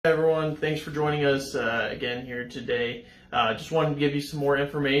Thanks for joining us again here today. Just wanted to give you some more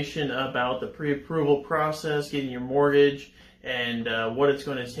information about the pre-approval process, getting your mortgage, and what it's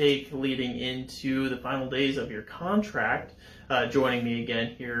going to take leading into the final days of your contract. Joining me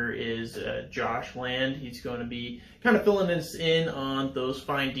again here is Josh Land. He's going to be kind of filling us in on those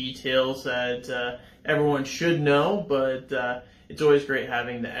fine details that everyone should know, but it's always great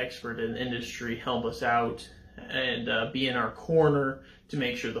having the expert in the industry help us out and be in our corner to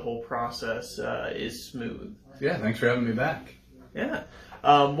make sure the whole process is smooth. Yeah, thanks for having me back. Yeah.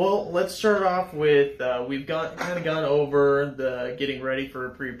 Well, let's start off with, we've kind of gone over the getting ready for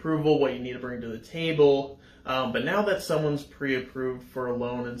pre-approval, what you need to bring to the table. But now that someone's pre-approved for a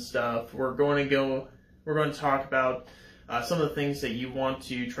loan and stuff, we're going to talk about some of the things that you want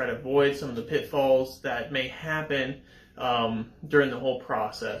to try to avoid, some of the pitfalls that may happen during the whole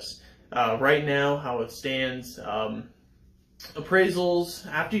process. Right now, how it stands, appraisals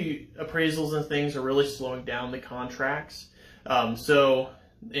and things are really slowing down the contracts. So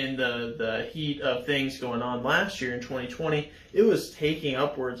in the heat of things going on last year in 2020, it was taking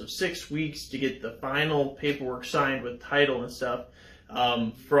upwards of 6 weeks to get the final paperwork signed with title and stuff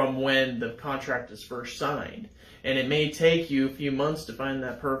from when the contract is first signed. And it may take you a few months to find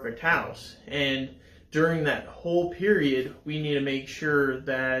that perfect house. And during that whole period, we need to make sure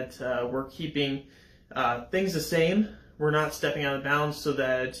that we're keeping things the same. We're not stepping out of bounds so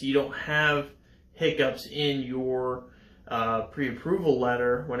that you don't have hiccups in your pre-approval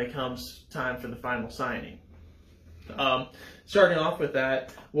letter when it comes time for the final signing. Starting off with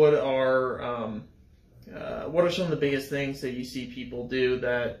that, what are some of the biggest things that you see people do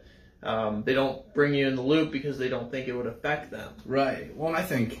that they don't bring you in the loop because they don't think it would affect them? Right. Well, I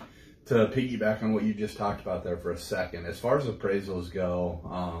think to piggyback on what you just talked about there for a second, as far as appraisals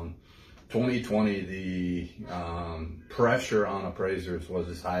go, 2020, the pressure on appraisers was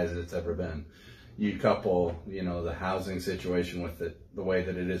as high as it's ever been. You couple, the housing situation with the way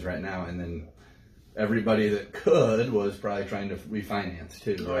that it is right now, and then everybody that could was probably trying to refinance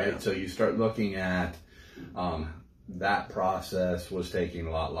too, right? Yeah. So you start looking at that process was taking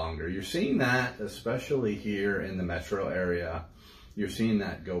a lot longer. You're seeing that, especially here in the metro area. You're seeing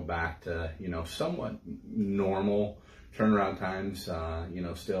that go back to, somewhat normal turnaround times,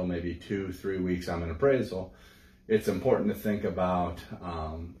 still maybe 2-3 weeks on an appraisal. It's important to think about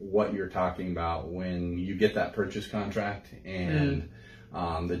what you're talking about when you get that purchase contract and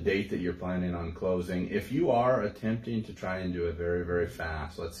the date that you're planning on closing. If you are attempting to try and do it very, very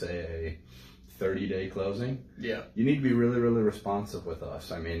fast, let's say a 30-day closing, yeah, you need to be really, really responsive with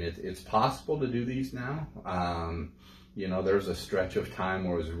us. I mean, it's possible to do these now. There's a stretch of time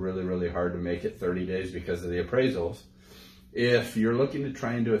where it was really, really hard to make it 30 days because of the appraisals. If you're looking to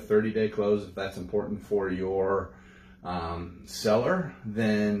try and do a 30-day close, if that's important for your seller,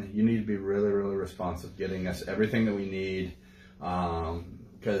 then you need to be really, really responsive, getting us everything that we need.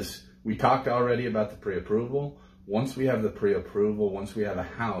 Because we talked already about the pre-approval. Once we have the pre-approval, once we have a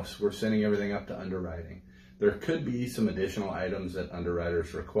house, we're sending everything up to underwriting. There could be some additional items that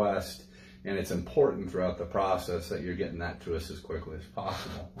underwriters request, and it's important throughout the process that you're getting that to us as quickly as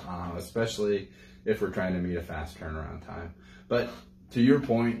possible, especially if we're trying to meet a fast turnaround time. But to your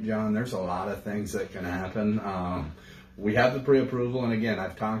point, John, there's a lot of things that can happen. We have the pre-approval, and again,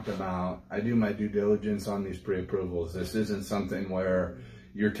 I've talked about, I do my due diligence on these pre-approvals. This isn't something where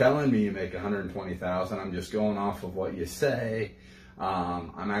you're telling me you make $120,000. I'm just going off of what you say.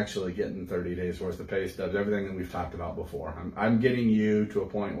 I'm actually getting 30 days worth of pay stubs, everything that we've talked about before. I'm getting you to a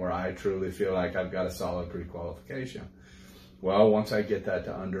point where I truly feel like I've got a solid pre-qualification. Well, once I get that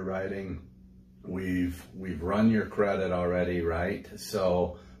to underwriting, we've run your credit already, right?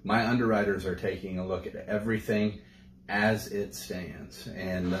 So my underwriters are taking a look at everything as it stands.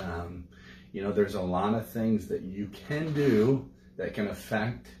 And, there's a lot of things that you can do that can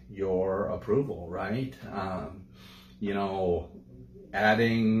affect your approval, right?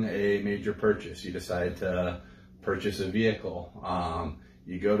 Adding a major purchase, you decide to purchase a vehicle.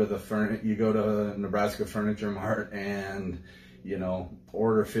 You go to Nebraska Furniture Mart and,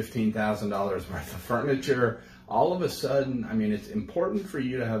 order $15,000 worth of furniture. All of a sudden, I mean, it's important for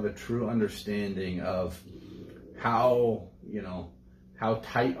you to have a true understanding of how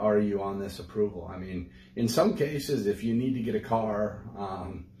tight are you on this approval. I mean, in some cases, if you need to get a car,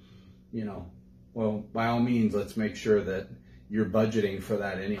 well, by all means, let's make sure that you're budgeting for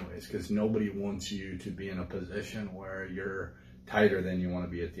that anyways, because nobody wants you to be in a position where you're tighter than you want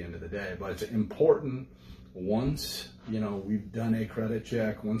to be at the end of the day. But it's important once, we've done a credit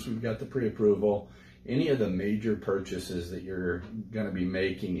check, once we've got the pre-approval, any of the major purchases that you're going to be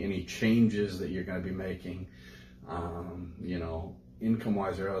making, any changes that you're going to be making,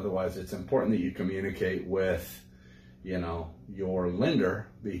 income-wise or otherwise, it's important that you communicate with, you know, your lender,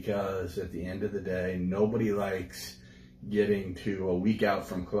 because at the end of the day, nobody likes getting to a week out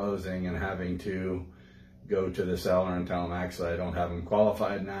from closing and having to go to the seller and tell them, actually, I don't have them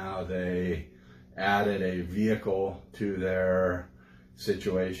qualified now. They added a vehicle to their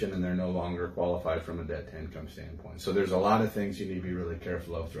situation and they're no longer qualified from a debt to income standpoint. So there's a lot of things you need to be really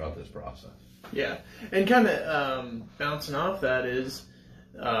careful of throughout this process. Yeah, and kind of bouncing off that is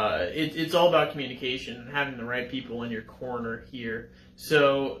it's all about communication and having the right people in your corner here.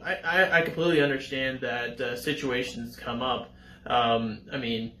 So I completely understand that situations come up. I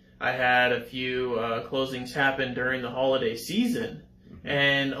mean, I had a few closings happen during the holiday season,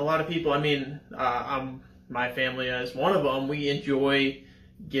 and a lot of people, I mean, my family as one of them, we enjoy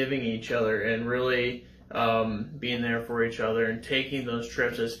giving each other and really being there for each other and taking those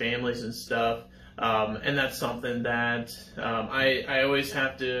trips as families and stuff. And that's something that I always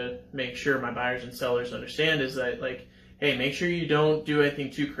have to make sure my buyers and sellers understand, is that, like, hey, make sure you don't do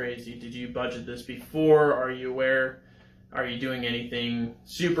anything too crazy. Did you budget this before? Are you aware? Are you doing anything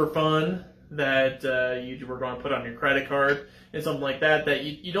super fun that you were going to put on your credit card and something like that that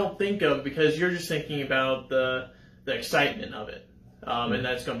you don't think of because you're just thinking about the excitement of it. And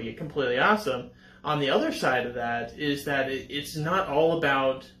that's going to be completely awesome. On the other side of that is that it's not all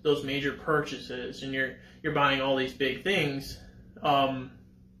about those major purchases and you're buying all these big things.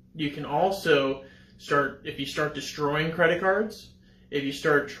 You can also start, if you start destroying credit cards, if you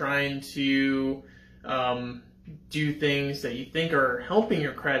start trying to do things that you think are helping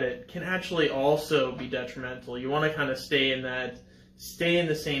your credit, can actually also be detrimental. You want to kind of stay in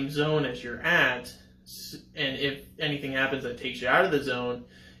the same zone as you're at, and if anything happens that takes you out of the zone,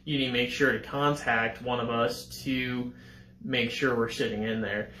 you need to make sure to contact one of us to make sure we're sitting in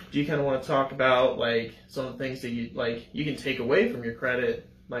there. Do you kind of want to talk about, like, some of the things that you can take away from your credit,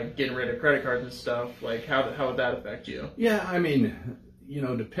 like getting rid of credit cards and stuff? Like, how would that affect you? Yeah, I mean, you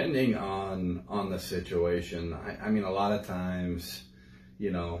know, depending on the situation, I mean, a lot of times, you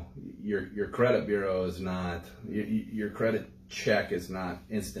know, your credit bureau is not, your credit check is not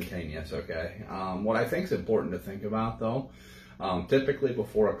instantaneous, okay? What I think is important to think about, though, typically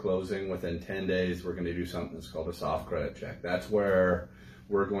before a closing, within 10 days, we're going to do something that's called a soft credit check. That's where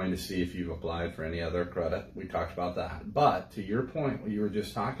we're going to see if you've applied for any other credit. We talked about that. But to your point, what you were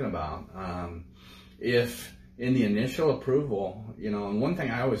just talking about, if in the initial approval, you know, and one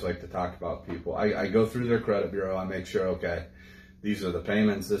thing I always like to talk about people, I go through their credit bureau, I make sure, okay, these are the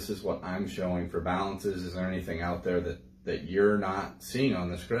payments, this is what I'm showing for balances, is there anything out there that you're not seeing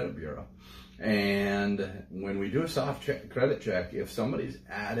on this credit bureau? And when we do a soft credit check, if somebody's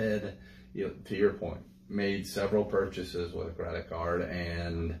added, you know, to your point, made several purchases with a credit card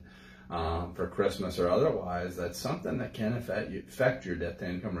and for Christmas or otherwise, that's something that can affect your debt to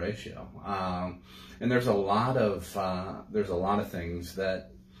income ratio. And there's a lot of things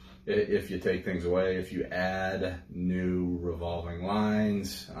that, if you take things away, if you add new revolving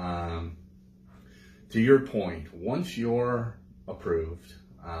lines, to your point, once you're approved,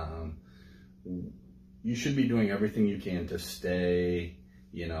 you should be doing everything you can to stay,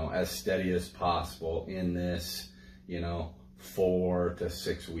 you know, as steady as possible in this, you know, 4 to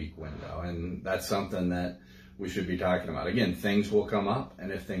 6 week window. And that's something that we should be talking about. Again, things will come up,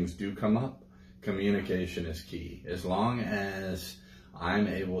 and if things do come up, communication is key. As long as I'm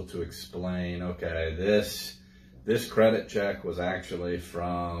able to explain, okay, this credit check was actually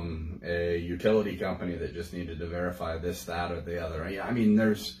from a utility company that just needed to verify this, that, or the other. I mean,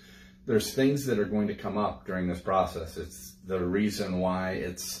 there's things that are going to come up during this process. It's the reason why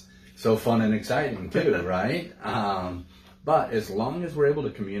it's so fun and exciting too, right? But as long as we're able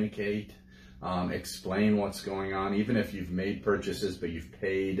to communicate, explain what's going on, even if you've made purchases but you've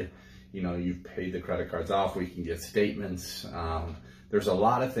paid the credit cards off, we can get statements. There's a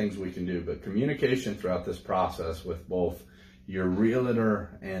lot of things we can do, but communication throughout this process with both your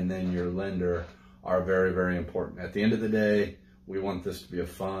realtor and then your lender are very, very important. At the end of the day, we want this to be a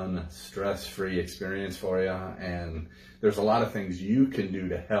fun, stress-free experience for you, and there's a lot of things you can do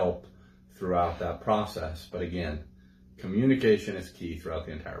to help throughout that process. But again, communication is key throughout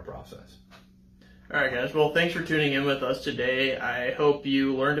the entire process. All right, guys. Well, thanks for tuning in with us today. I hope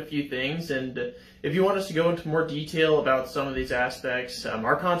you learned a few things, and if you want us to go into more detail about some of these aspects,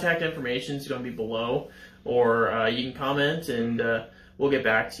 our contact information is going to be below, or you can comment and we'll get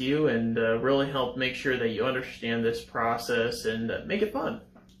back to you and really help make sure that you understand this process and make it fun.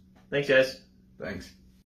 Thanks, guys. Thanks.